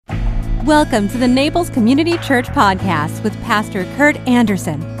Welcome to the Naples Community Church Podcast with Pastor Kurt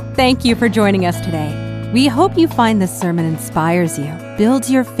Anderson. Thank you for joining us today. We hope you find this sermon inspires you,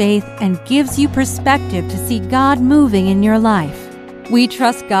 builds your faith, and gives you perspective to see God moving in your life. We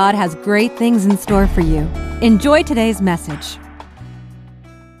trust God has great things in store for you. Enjoy today's message.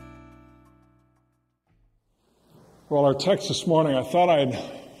 Well, our text this morning, I thought I'd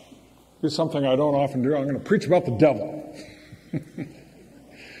do something I don't often do. I'm going to preach about the devil.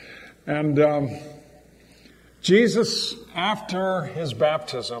 And Jesus, after his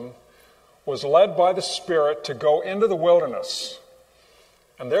baptism, was led by the Spirit to go into the wilderness.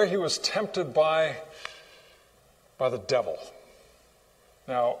 And there he was tempted by the devil.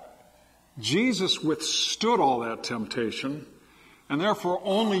 Now, Jesus withstood all that temptation, and therefore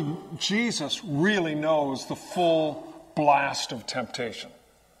only Jesus really knows the full blast of temptation.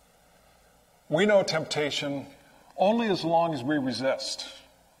 We know temptation only as long as we resist.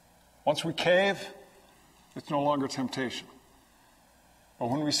 Once we cave, it's no longer temptation.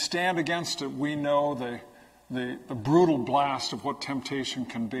 But when we stand against it, we know the brutal blast of what temptation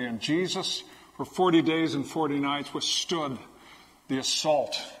can be. And Jesus, for 40 days and 40 nights, withstood the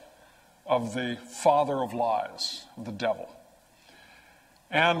assault of the father of lies, the devil.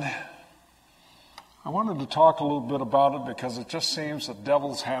 And I wanted to talk a little bit about it because it just seems the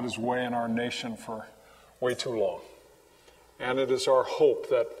devil's had his way in our nation for way too long. And it is our hope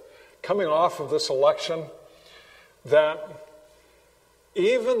that coming off of this election, that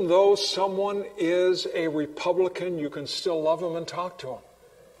even though someone is a Republican, you can still love him and talk to him.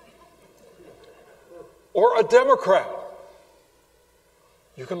 Or a Democrat,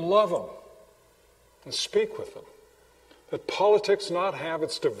 you can love him and speak with him. That politics not have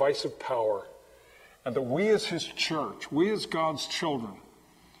its divisive power, and that we as his church, we as God's children,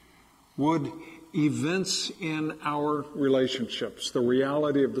 would evince in our relationships the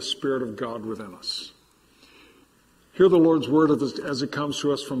reality of the Spirit of God within us. Hear the Lord's word as it comes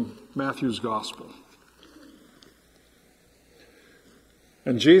to us from Matthew's Gospel.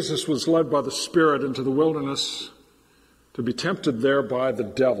 And Jesus was led by the Spirit into the wilderness to be tempted there by the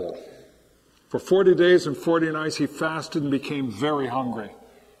devil. For 40 days and 40 nights he fasted and became very hungry.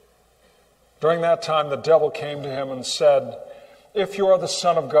 During that time the devil came to him and said, "If you are the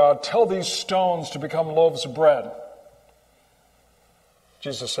Son of God, tell these stones to become loaves of bread."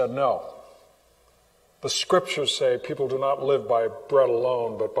 Jesus said, "No. The Scriptures say people do not live by bread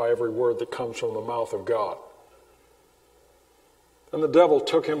alone, but by every word that comes from the mouth of God." Then the devil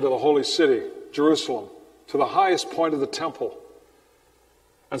took him to the holy city, Jerusalem, to the highest point of the temple,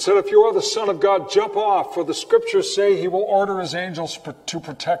 and said, "If you are the Son of God, jump off, for the Scriptures say he will order his angels to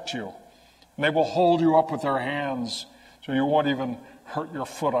protect you, and they will hold you up with their hands, so you won't even hurt your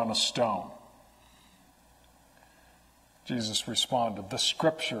foot on a stone." Jesus responded, "The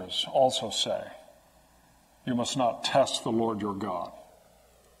Scriptures also say, you must not test the Lord your God."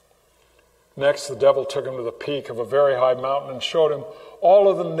 Next, the devil took him to the peak of a very high mountain and showed him all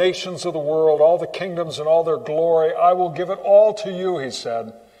of the nations of the world, all the kingdoms and all their glory. "I will give it all to you," he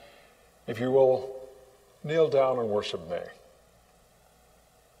said, "if you will kneel down and worship me."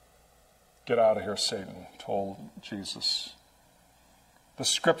 "Get out of here, Satan," told Jesus. "The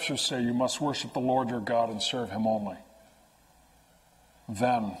Scriptures say you must worship the Lord your God and serve him only."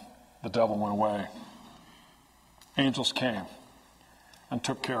 Then the devil went away. Angels came and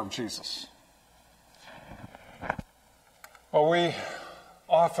took care of Jesus. Well, we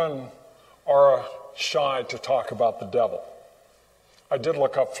often are shy to talk about the devil. I did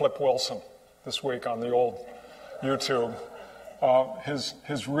look up Flip Wilson this week on the old YouTube.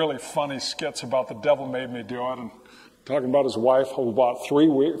 His really funny skits about the devil made me do it, and talking about his wife who bought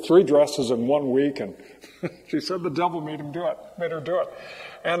three dresses in 1 week, and she said the devil made her do it.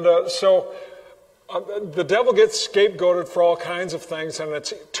 And so the devil gets scapegoated for all kinds of things, and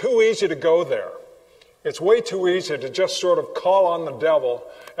it's too easy to go there. It's way too easy to just sort of call on the devil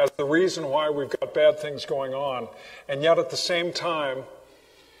as the reason why we've got bad things going on, and yet at the same time,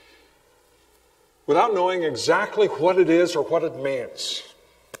 without knowing exactly what it is or what it means.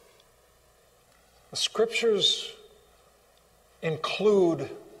 The Scriptures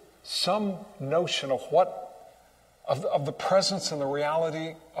include some notion of the presence and the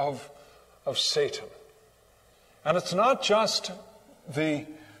reality of Satan. And it's not just the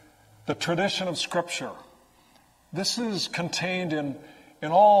tradition of Scripture. This is contained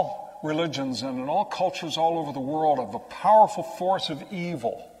in all religions and in all cultures all over the world of the powerful force of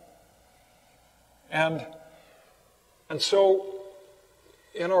evil. And so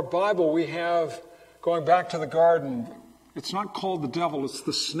in our Bible we have, going back to the garden, it's not called the devil, it's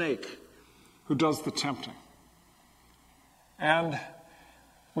the snake who does the tempting. And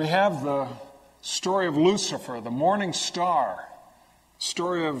We have the story of Lucifer, the morning star,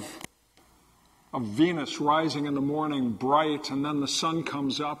 story of Venus rising in the morning bright, and then the sun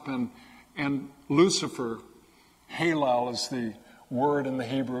comes up, and Lucifer, Halel is the word in the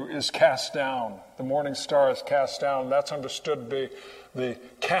Hebrew, is cast down. The morning star is cast down. That's understood to be the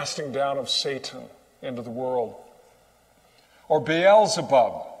casting down of Satan into the world. Or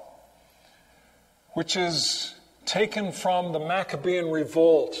Beelzebub, which is taken from the Maccabean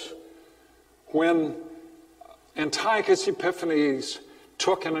revolt when Antiochus Epiphanes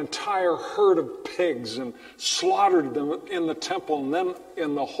took an entire herd of pigs and slaughtered them in the temple, and then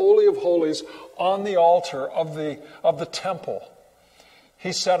in the Holy of Holies on the altar of the temple,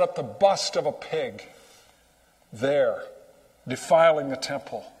 he set up the bust of a pig there, defiling the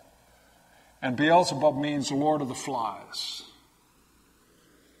temple. And Beelzebub means Lord of the Flies.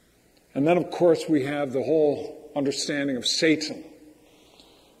 And then, of course, we have the whole understanding of Satan,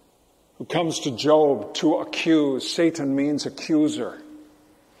 who comes to Job to accuse. Satan means accuser.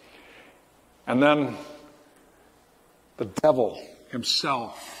 And then the devil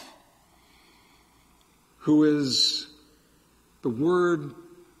himself, who is the word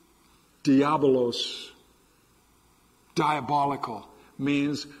diabolos, diabolical,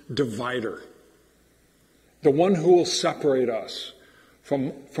 means divider. The one who will separate us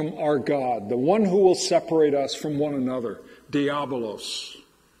from our God, the one who will separate us from one another, diabolos.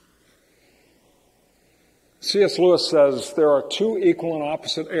 C.S. Lewis says there are two equal and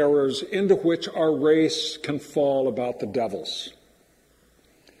opposite errors into which our race can fall about the devils.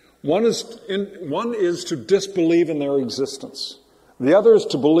 One is to disbelieve in their existence. The other is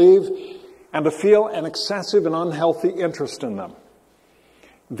to believe and to feel an excessive and unhealthy interest in them.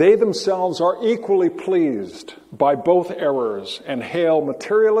 They themselves are equally pleased by both errors and hail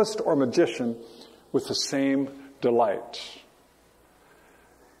materialist or magician with the same delight.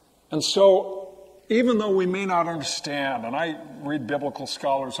 And so, even though we may not understand, and I read biblical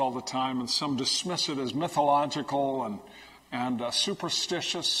scholars all the time, and some dismiss it as mythological and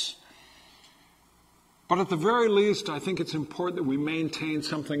superstitious, but at the very least, I think it's important that we maintain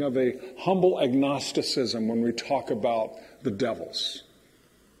something of a humble agnosticism when we talk about the devils.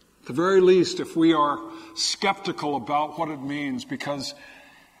 At the very least, if we are skeptical about what it means, because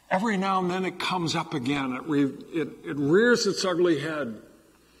every now and then it comes up again, it rears its ugly head.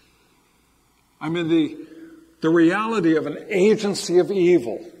 I mean, the reality of an agency of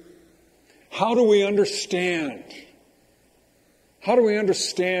evil. How do we understand? How do we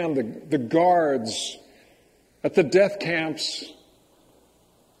understand the guards at the death camps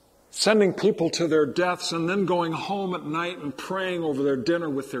sending people to their deaths and then going home at night and praying over their dinner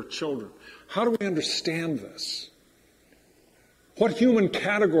with their children? How do we understand this? What human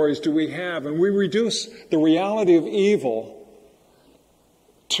categories do we have? And we reduce the reality of evil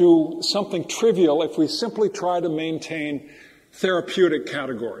to something trivial if we simply try to maintain therapeutic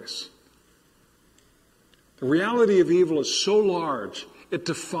categories. The reality of evil is so large, it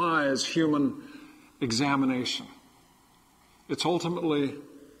defies human examination. It's ultimately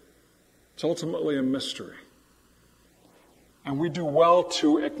a mystery. And we do well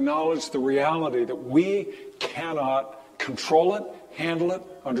to acknowledge the reality that we cannot control it, handle it,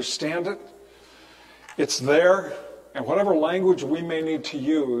 understand it. It's there, and whatever language we may need to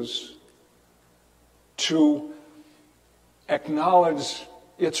use to acknowledge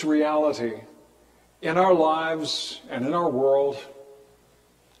its reality in our lives and in our world,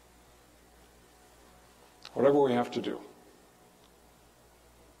 whatever we have to do.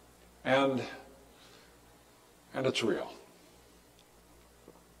 And it's real.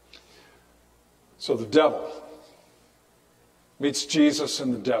 So the devil meets Jesus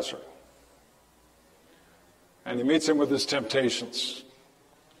in the desert. And he meets him with his temptations.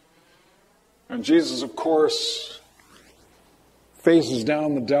 And Jesus, of course, faces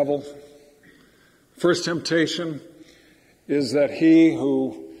down the devil. First temptation is that he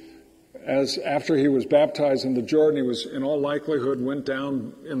who, after he was baptized in the Jordan, he was in all likelihood went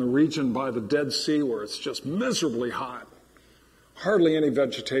down in the region by the Dead Sea where it's just miserably hot. Hardly any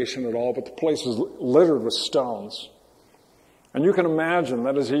vegetation at all, but the place is littered with stones. And you can imagine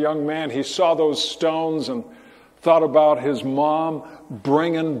that as a young man, he saw those stones and thought about his mom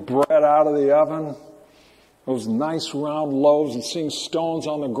bringing bread out of the oven, those nice round loaves, and seeing stones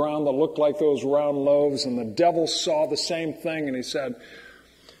on the ground that looked like those round loaves. And the devil saw the same thing, and he said,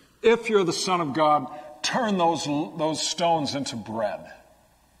 "If you're the Son of God, turn those stones into bread."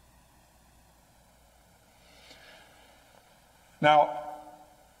 Now,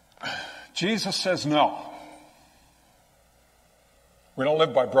 Jesus says no. We don't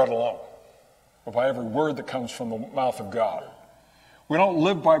live by bread alone, but by every word that comes from the mouth of God. We don't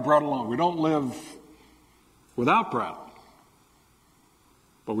live by bread alone. We don't live without bread.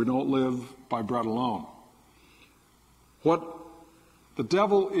 But we don't live by bread alone. What the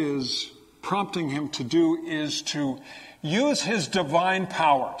devil is prompting him to do is to use his divine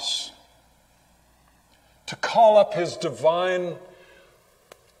powers to call up his divine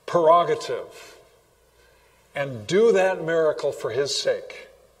prerogative and do that miracle for his sake.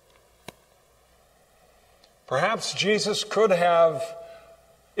 Perhaps Jesus could have,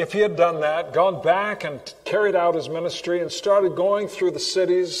 if he had done that, gone back and carried out his ministry and started going through the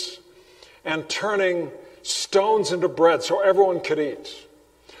cities and turning stones into bread so everyone could eat.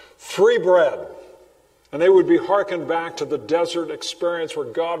 Free bread. And they would be hearkened back to the desert experience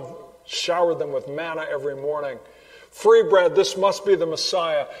where God showered them with manna every morning. Free bread, this must be the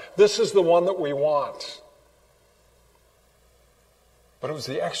Messiah. This is the one that we want. But it was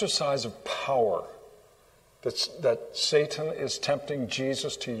the exercise of power that Satan is tempting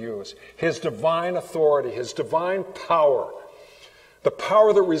Jesus to use. His divine authority, his divine power, the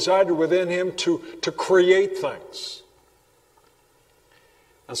power that resided within him to create things.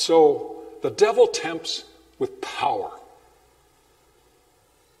 And so the devil tempts with power.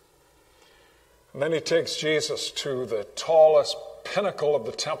 And then he takes Jesus to the tallest pinnacle of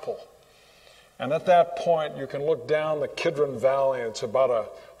the temple. And at that point, you can look down the Kidron Valley. It's about a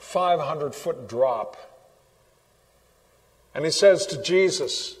 500-foot drop. And he says to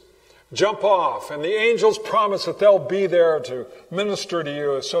Jesus, jump off. And the angels promise that they'll be there to minister to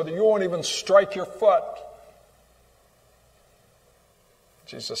you so that you won't even strike your foot.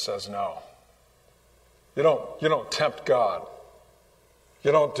 Jesus says, no. You don't tempt God.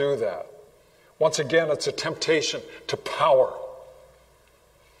 You don't do that. Once again, it's a temptation to power.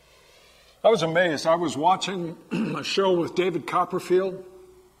 I was amazed. I was watching a show with David Copperfield.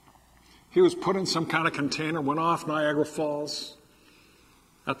 He was put in some kind of container, went off Niagara Falls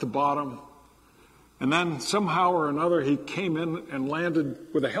at the bottom. And then somehow or another, he came in and landed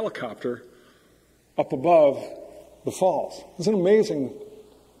with a helicopter up above the falls. It's an amazing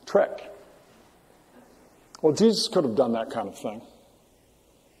trick. Well, Jesus could have done that kind of thing.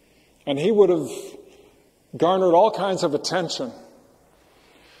 And he would have garnered all kinds of attention.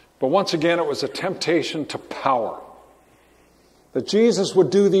 But once again, it was a temptation to power. That Jesus would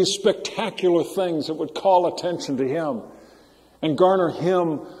do these spectacular things that would call attention to him and garner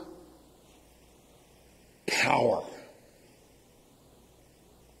him power.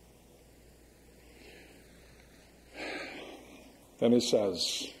 Then he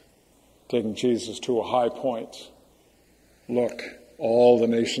says, taking Jesus to a high point, look, all the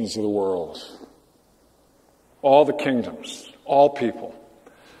nations of the world, all the kingdoms, all people,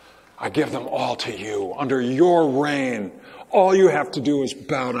 I give them all to you. Under your reign, all you have to do is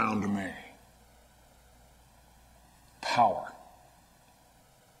bow down to me. Power.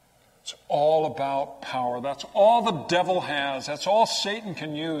 It's all about power. That's all the devil has. That's all Satan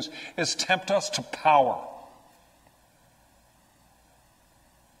can use, is tempt us to power.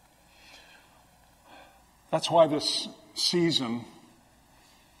 That's why this season,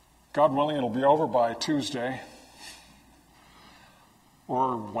 God willing, it'll be over by Tuesday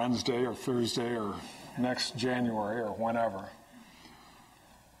or Wednesday or Thursday or next January or whenever.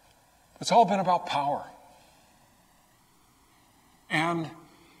 It's all been about power. And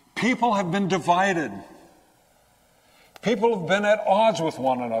people have been divided. People have been at odds with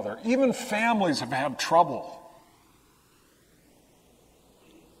one another. Even families have had trouble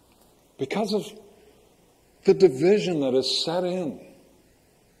because of the division that is set in.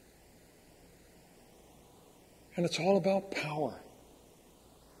 And it's all about power.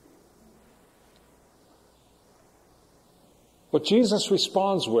 What Jesus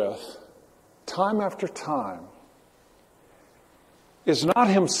responds with, time after time, is not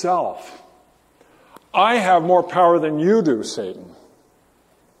himself. I have more power than you do, Satan.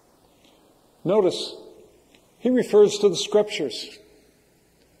 Notice, he refers to the Scriptures.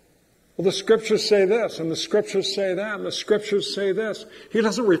 Well, the Scriptures say this, and the Scriptures say that, and the Scriptures say this. He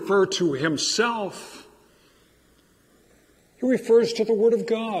doesn't refer to himself. He refers to the Word of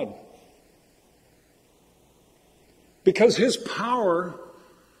God. Because his power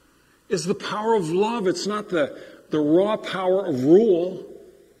is the power of love. It's not the raw power of rule.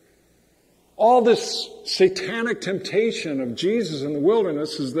 All this satanic temptation of Jesus in the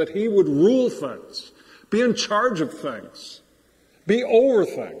wilderness is that he would rule things, be in charge of things, be over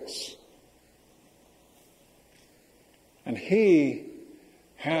things. And he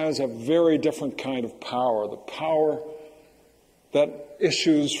has a very different kind of power, the power that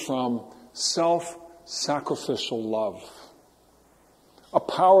issues from self-sacrificial love. A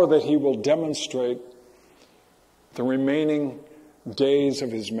power that he will demonstrate the remaining days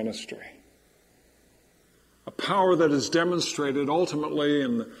of his ministry. A power that is demonstrated ultimately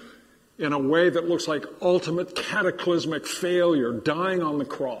in a way that looks like ultimate cataclysmic failure, dying on the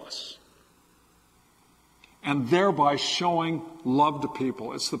cross, and thereby showing love to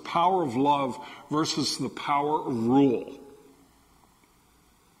people. It's the power of love versus the power of rule.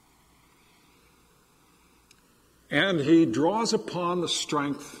 And he draws upon the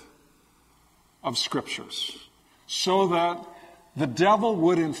strength of Scriptures so that the devil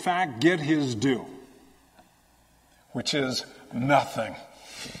would in fact get his due, which is nothing.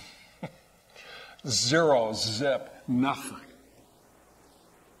 Zero, zip, nothing.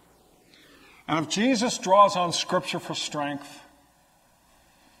 And if Jesus draws on Scripture for strength,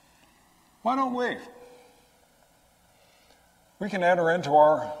 why don't we? We can enter into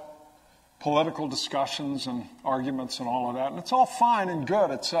our political discussions and arguments and all of that, and it's all fine and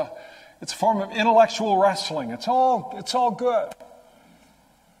good. It's a form of intellectual wrestling. It's all good.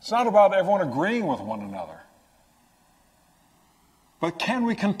 It's not about everyone agreeing with one another. But can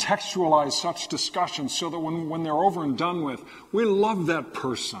we contextualize such discussions so that when they're over and done with, we love that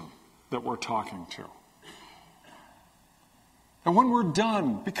person that we're talking to? And when we're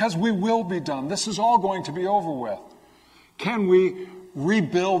done, because we will be done, this is all going to be over with, can we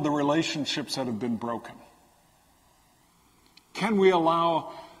rebuild the relationships that have been broken? Can we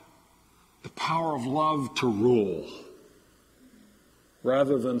allow the power of love to rule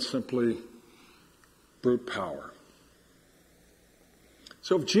rather than simply brute power?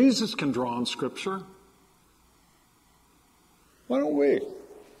 So if Jesus can draw on Scripture, why don't we?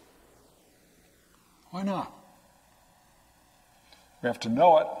 Why not? We have to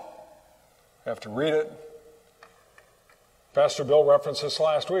know it. We have to read it. Pastor Bill referenced this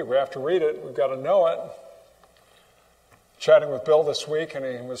last week. We have to read it. We've got to know it. Chatting with Bill this week, and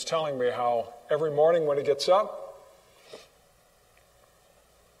he was telling me how every morning when he gets up,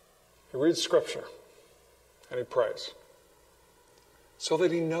 he reads Scripture and he prays so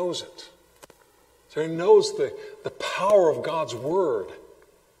that he knows it. So he knows the power of God's Word.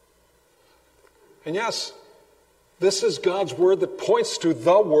 And yes, this is God's Word that points to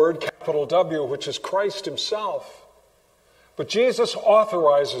the Word, capital W, which is Christ Himself. But Jesus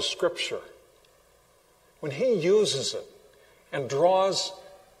authorizes Scripture when He uses it and draws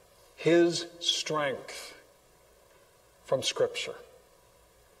His strength from Scripture,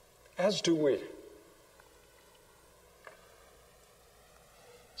 as do we.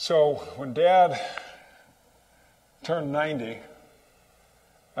 So when Dad turned 90,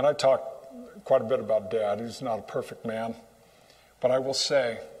 and I talked quite a bit about Dad. He's not a perfect man. But I will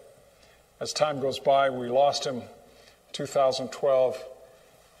say, as time goes by, we lost him in 2012.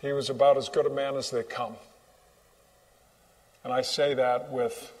 He was about as good a man as they come. And I say that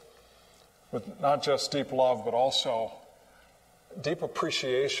with not just deep love, but also deep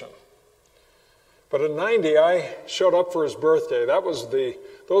appreciation. But at 90, I showed up for his birthday.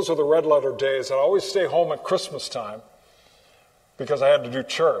 Those are the red letter days. I'd always stay home at Christmas time because I had to do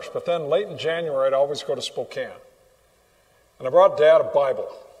church. But then late in January, I'd always go to Spokane. And I brought Dad a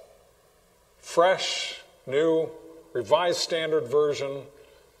Bible. Fresh, new, Revised Standard Version,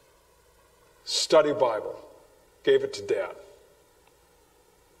 study Bible. Gave it to Dad.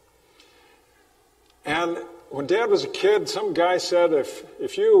 And when Dad was a kid, some guy said,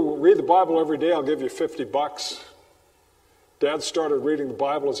 if you read the Bible every day, I'll give you $50. Dad started reading the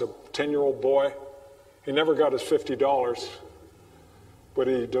Bible as a 10-year-old boy. He never got his $50, but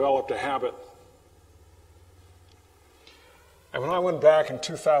he developed a habit. And when I went back in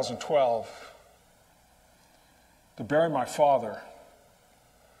 2012 to bury my father,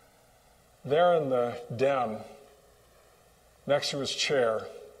 there in the den, next to his chair,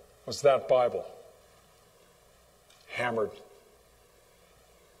 was that Bible. Hammered.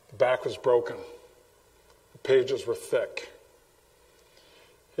 The back was broken. The pages were thick.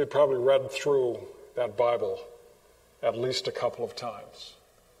 He had probably read through that Bible at least a couple of times.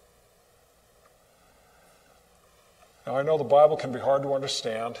 Now, I know the Bible can be hard to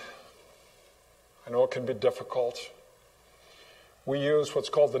understand. I know it can be difficult. We use what's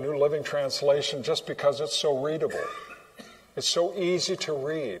called the New Living Translation just because it's so readable. It's so easy to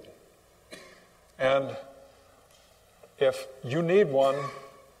read. And if you need one,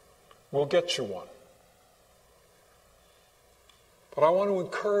 we'll get you one. But I want to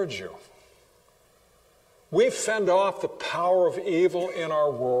encourage you. We fend off the power of evil in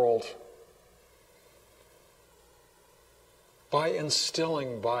our world by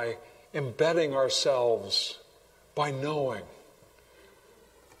instilling, by embedding ourselves, by knowing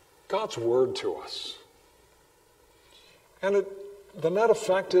God's Word to us. And the net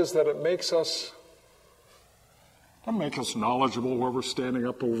effect is that it makes us Doesn't make us knowledgeable where we're standing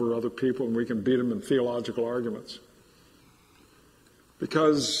up over other people and we can beat them in theological arguments.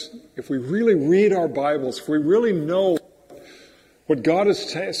 Because if we really read our Bibles, if we really know what God is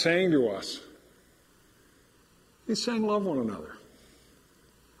saying to us, He's saying love one another.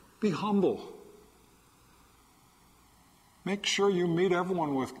 Be humble. Make sure you meet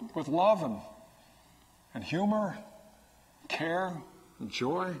everyone with love and humor, care, and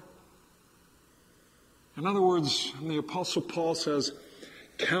joy. In other words, the Apostle Paul says,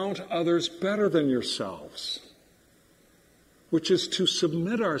 count others better than yourselves, which is to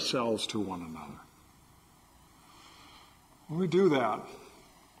submit ourselves to one another. When we do that,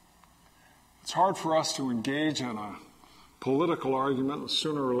 it's hard for us to engage in a political argument, and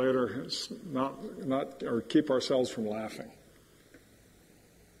sooner or later or keep ourselves from laughing,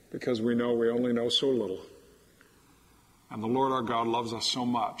 because we know we only know so little, and the Lord our God loves us so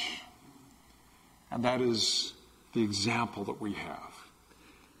much, and that is the example that we have.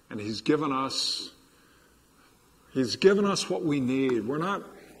 And He's given us what we need. We're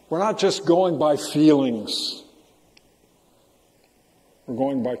not just going by feelings. We're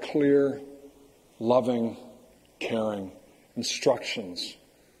going by clear, loving, caring instructions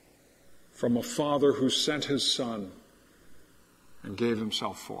from a Father who sent His Son and gave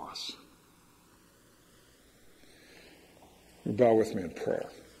Himself for us. You bow with me in prayer.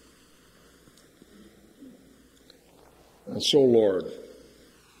 And so, Lord,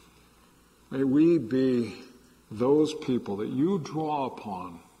 may we be those people that You draw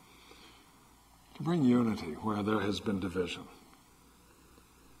upon to bring unity where there has been division,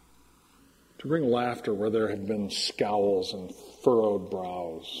 to bring laughter where there have been scowls and furrowed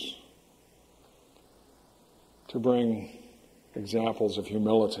brows, to bring examples of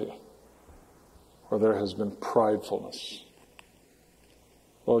humility where there has been pridefulness.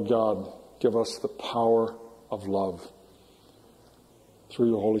 Lord God, give us the power of love.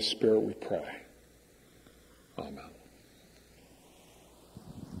 Through Your Holy Spirit we pray. Amen.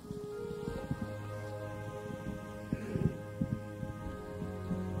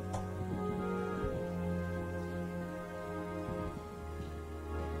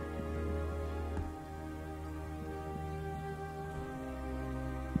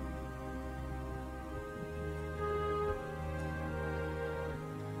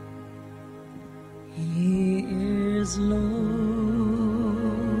 He is Lord.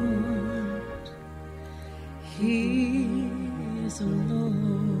 He is Lord.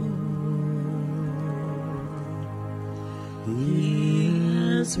 He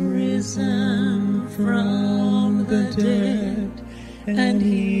has risen from the dead, and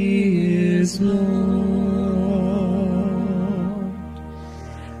He is Lord.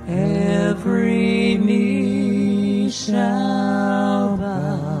 Every knee shall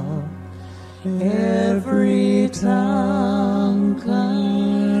bow, every tongue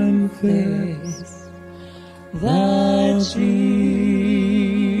confess that Jesus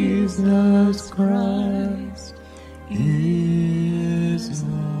Christ is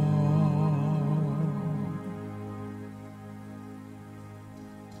Lord.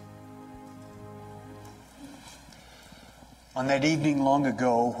 On that evening long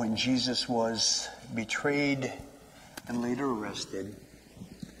ago when Jesus was betrayed and later arrested,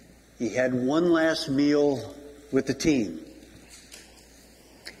 He had one last meal with the team.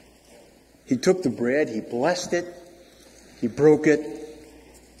 He took the bread, He blessed it, He broke it.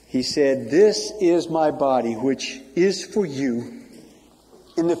 He said, "This is my body, which is for you.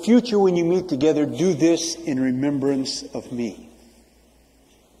 In the future when you meet together, do this in remembrance of me."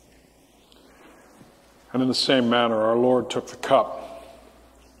 And in the same manner, our Lord took the cup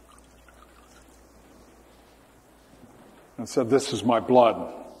and said, "This is my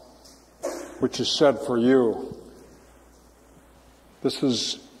blood, which is shed for you. This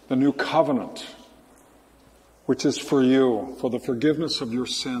is the new covenant, which is for you, for the forgiveness of your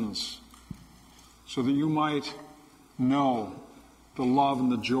sins, so that you might know the love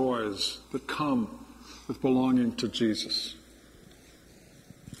and the joys that come with belonging to Jesus."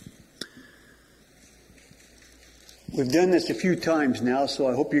 We've done this a few times now, so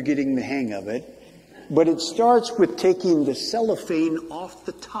I hope you're getting the hang of it. But it starts with taking the cellophane off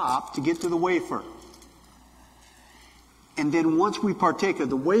the top to get to the wafer. And then once we partake of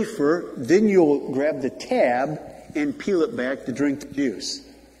the wafer, then you'll grab the tab and peel it back to drink the juice.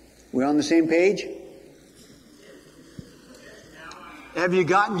 We on the same page? Have you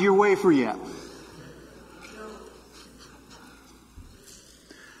gotten to your wafer yet?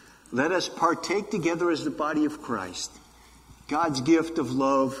 Let us partake together as the body of Christ, God's gift of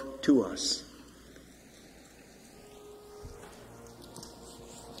love to us.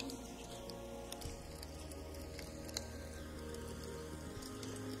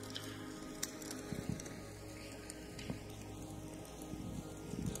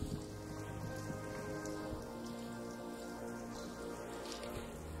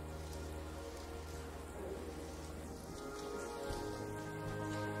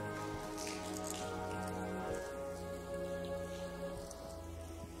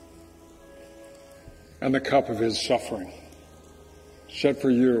 and the cup of his suffering, shed for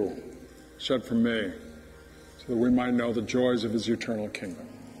you, shed for me, so that we might know the joys of his eternal kingdom.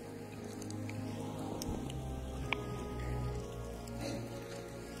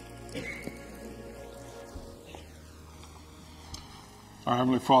 Our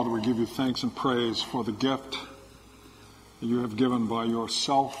Heavenly Father, we give you thanks and praise for the gift that you have given by your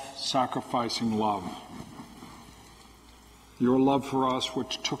self-sacrificing love. Your love for us,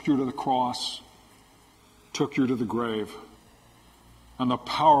 which took you to the cross, took you to the grave, and the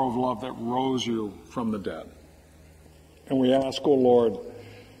power of love that rose you from the dead. And we ask, O Lord,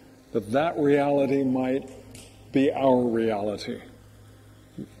 that that reality might be our reality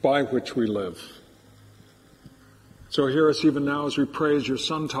by which we live. So hear us even now as we pray as your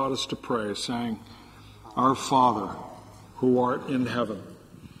Son taught us to pray, saying, Our Father, who art in heaven,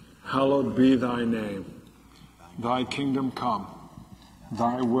 hallowed be thy name. Thy kingdom come,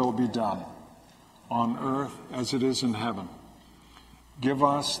 thy will be done, on earth as it is in heaven. Give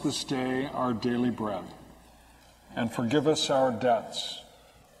us this day our daily bread, and forgive us our debts,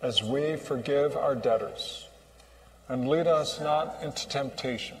 as we forgive our debtors. And lead us not into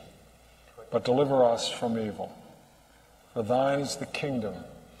temptation, but deliver us from evil. For thine is the kingdom,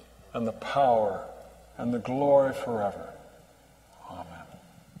 and the power, and the glory forever. Amen.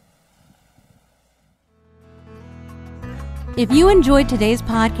 If you enjoyed today's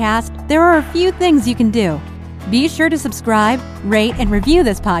podcast, there are a few things you can do. Be sure to subscribe, rate, and review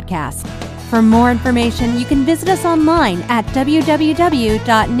this podcast. For more information, you can visit us online at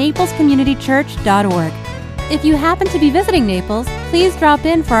www.naplescommunitychurch.org. If you happen to be visiting Naples, please drop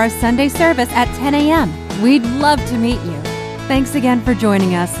in for our Sunday service at 10 a.m. We'd love to meet you. Thanks again for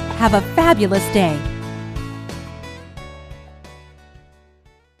joining us. Have a fabulous day.